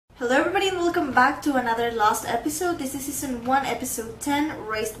Hello everybody and welcome back to another Lost episode. This is season 1, episode 10,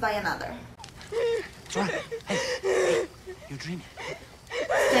 Raised by Another. Sora, hey, you're dreaming.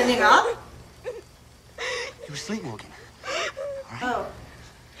 Standing up? You were sleepwalking. All right? Oh.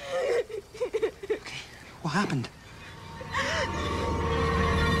 Okay, what happened?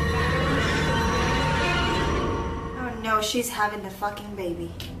 Oh no, she's having the fucking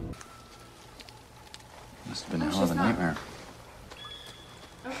baby. Must have been a hell of a nightmare.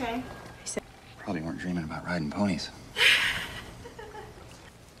 Okay. Probably weren't dreaming about riding ponies.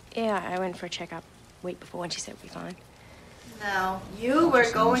 Yeah, I went for a checkup week before and she said we'd be fine. No, you were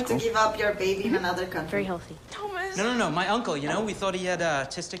going to give up your baby in another country. Very healthy. Thomas! No, my uncle, you know, we thought he had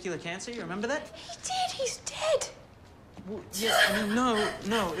testicular cancer, you remember that? He did, he's dead! Well, yeah, I mean,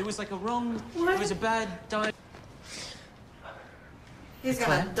 no, it was like a wrong, What? It was a bad diet. He's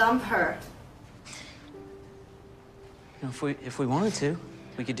gonna dump her. You know, if we wanted to,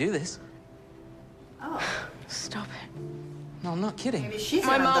 we could do this. Oh, Stop it. No, I'm not kidding. maybe she's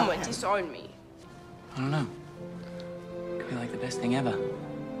My gonna mom dump would him. disown me. I don't know. Could be like the best thing ever.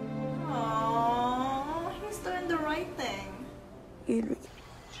 Aww, he's doing the right thing.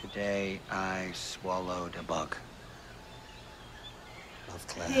 Today I swallowed a bug. Love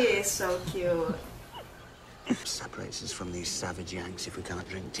Claire. He is so cute. Separates us from these savage Yanks if we can't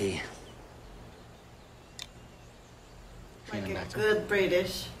drink tea. Like Feeling a better? good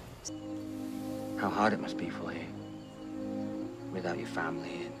British. How hard it must be for you. Without your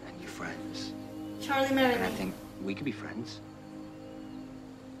family and your friends. Charlie, marry And I me. think we could be friends.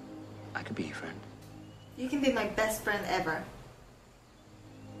 I could be your friend. You can be my best friend ever.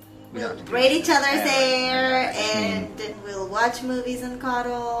 We don't have to do Braid this each other's forever. hair I just mean, and we'll watch movies and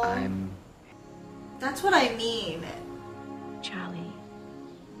cuddle. That's what I mean Charlie.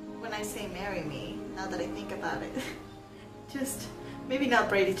 when I say marry me, now that I think about it. Just maybe not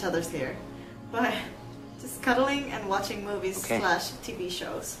braid each other's hair, but just cuddling and watching movies Okay. slash TV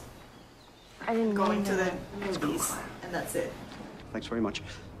shows. I didn't Going mean to the that. movies, and that's it. Thanks very much.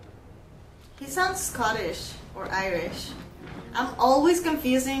 He sounds Scottish or Irish. I'm always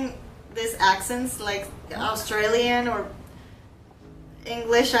confusing these accents, like Australian or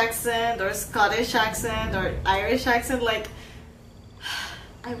English accent or Scottish accent or Irish accent. Like,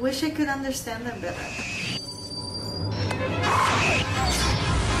 I wish I could understand them better.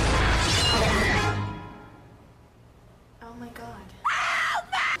 Oh my god.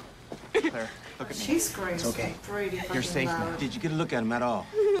 Claire, look at me. She screams okay. pretty fucking You're safe now. loud. Did you get a look at him at all?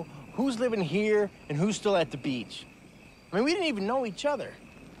 Who's living here and who's still at the beach? I mean, we didn't even know each other.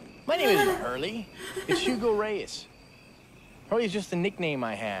 My name isn't Hurley. It's Hugo Reyes. Hurley's just a nickname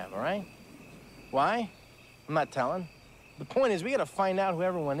I have, all right? Why? I'm not telling. The point is, we gotta find out who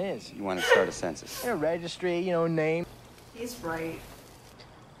everyone is. You want to start a census? You know, registry, you know, name. He's right.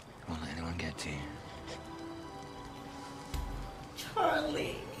 Won't let anyone get to you.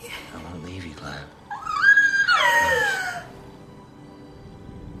 Charlie. I won't leave you, Claire.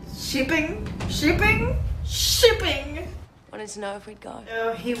 Shipping. Wanted to know if we'd go.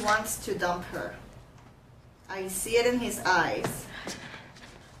 Oh, he wants to dump her. I see it in his eyes.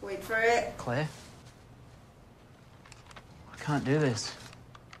 Wait for it. Claire? I can't do this.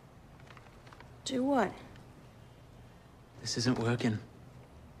 Do what? This isn't working.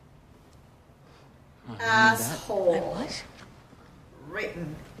 I need that. Asshole. What?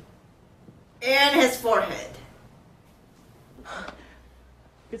 Written. In his forehead.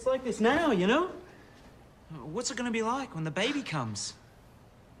 It's like this now, you know? What's it gonna be like when the baby comes?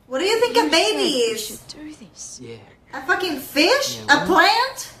 What do you think a baby We is? should do this. Yeah, A fucking fish? Yeah, A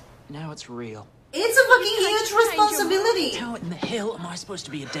plant? now it's real. It's a fucking huge responsibility. How in the hell am I supposed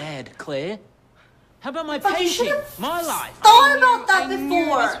to be a dad, Claire? How about my But you patient? should've My life? Thought about that I knew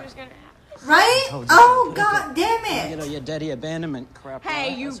before. this was gonna happen. Right? told you Oh, to put it god damn You know, it. your daddy abandonment crap. Hey,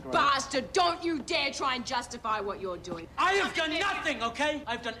 right? you That's great. bastard! Don't you dare try and justify what you're doing. I have done nothing, okay?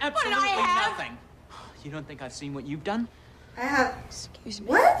 I've done absolutely have? nothing. You don't think I've seen what you've done? I have. Excuse me.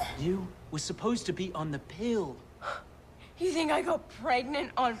 What? You were supposed to be on the pill. You think I got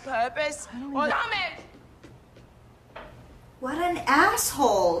pregnant on purpose? Well, damn it! What an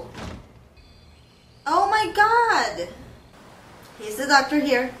asshole. Oh my god. He's the doctor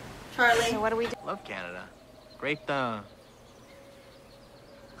here. Charlie. So what do we do? Love Canada. Great, Why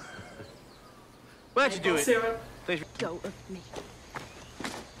don't you do it? Syrup. Go of me.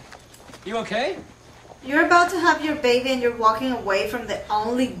 You okay? You're about to have your baby and you're walking away from the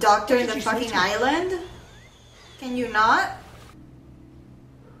only doctor in the fucking island? Can you not?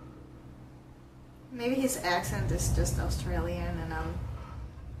 Maybe his accent is just Australian and I'm...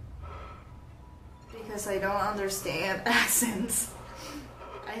 Because I don't understand accents.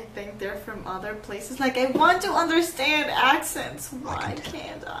 I think. think they're from other places. Like, I want to understand accents. Why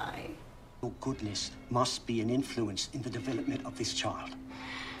can't I? Your goodness must be an influence in the development of this child.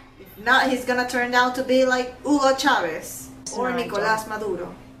 If not, he's gonna turn out to be like Hugo Chavez or Nicolás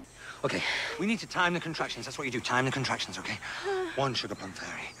Maduro. Okay, we need to time the contractions. That's what you do. Time the contractions, okay? 1 sugar plum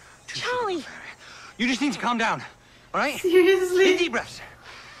fairy. 2 Charlie. sugar plum fairy. You just need to calm down, all right? Seriously? Take deep breaths.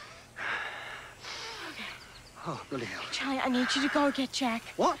 Oh, bloody hell. Charlie, I need you to go get Jack.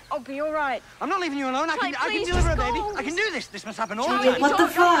 What? I'll be all right. I'm not leaving you alone. Charlie, I can please, deliver a just baby. go. I can do this. This must happen all Charlie, the time. What the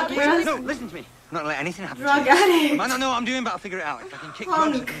fuck, bro? No, listen to me. I'm not gonna let anything happen. Drug to you. addict. I might not know what I'm doing, but I'll figure it out. If I can kick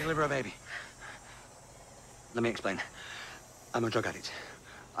drugs, I can deliver a baby. Let me explain. I'm a drug addict.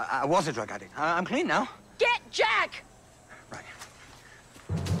 I was a drug addict. I'm clean now. Get Jack! Right.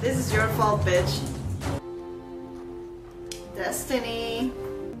 This is your fault, bitch. Destiny.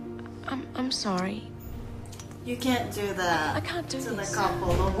 I'm sorry. You can't do that. I can't do to this. the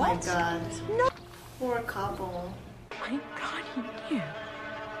couple. Oh my What? god. No. Poor couple. My God, he knew.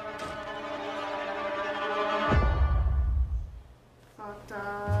 Fucked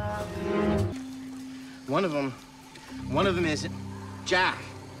up. One of them isn't. Jack.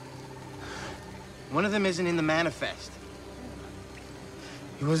 One of them isn't in the manifest.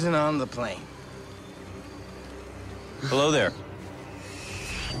 He wasn't on the plane. Hello there.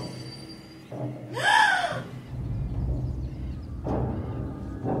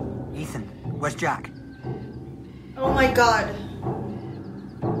 Ethan, where's Jack? Oh my god.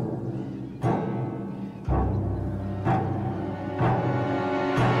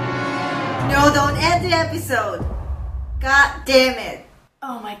 No, don't end the episode. God damn it.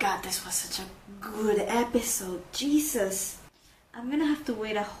 Oh my god, this was such a good episode. Jesus. I'm gonna have to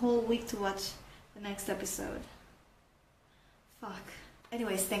wait a whole week to watch the next episode. Fuck.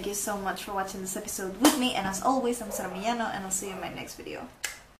 Anyways, thank you so much for watching this episode with me. And as always, I'm Sora Miyano, and I'll see you in my next video.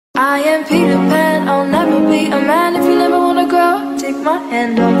 I am Peter Pan, I'll never be a man. If you never wanna grow, take my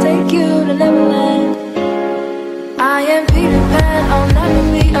hand, I'll take you to Neverland. I am